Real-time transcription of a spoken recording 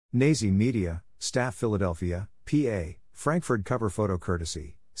Nazi Media, Staff Philadelphia, PA, Frankfurt cover photo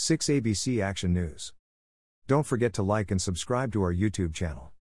courtesy, 6 ABC Action News. Don't forget to like and subscribe to our YouTube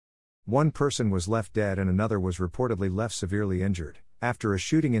channel. One person was left dead and another was reportedly left severely injured, after a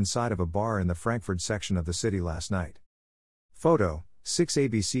shooting inside of a bar in the Frankfurt section of the city last night. Photo, 6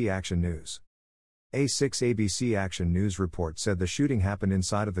 ABC Action News. A 6 ABC Action News report said the shooting happened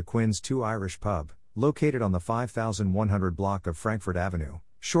inside of the Quinn's 2 Irish pub, located on the 5100 block of Frankfurt Avenue,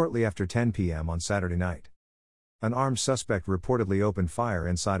 shortly after 10 p.m. on Saturday night. An armed suspect reportedly opened fire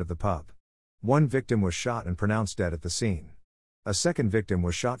inside of the pub. One victim was shot and pronounced dead at the scene. A second victim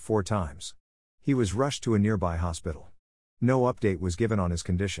was shot 4 times. He was rushed to a nearby hospital. No update was given on his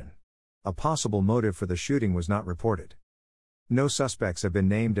condition. A possible motive for the shooting was not reported. No suspects have been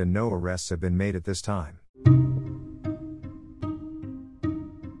named and no arrests have been made at this time.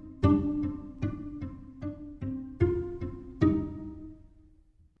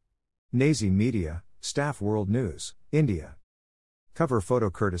 Nazi Media, Staff World News, India. Cover photo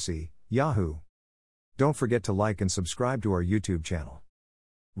courtesy, Yahoo. Don't forget to like and subscribe to our YouTube channel.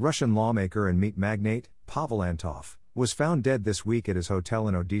 Russian lawmaker and meat magnate, Pavel Antov, was found dead this week at his hotel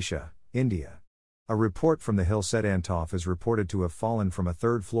in Odisha, India. A report from The Hill said Antov is reported to have fallen from a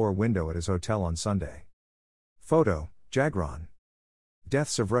third-floor window at his hotel on Sunday. Photo, Jagran.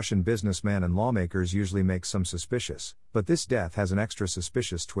 Deaths of Russian businessmen and lawmakers usually make some suspicious, but this death has an extra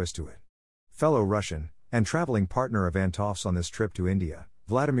suspicious twist to it. Fellow Russian, and traveling partner of Antov's on this trip to India,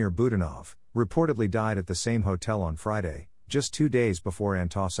 Vladimir Budanov, reportedly died at the same hotel on Friday, just 2 days before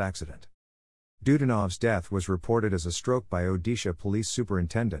Antov's accident. Budanov's death was reported as a stroke by Odisha Police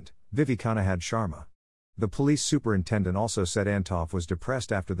Superintendent, Vivekanand Sharma. The police superintendent also said Antov was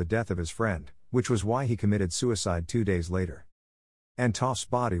depressed after the death of his friend, which was why he committed suicide 2 days later. Antov's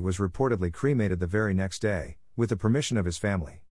body was reportedly cremated the very next day, with the permission of his family.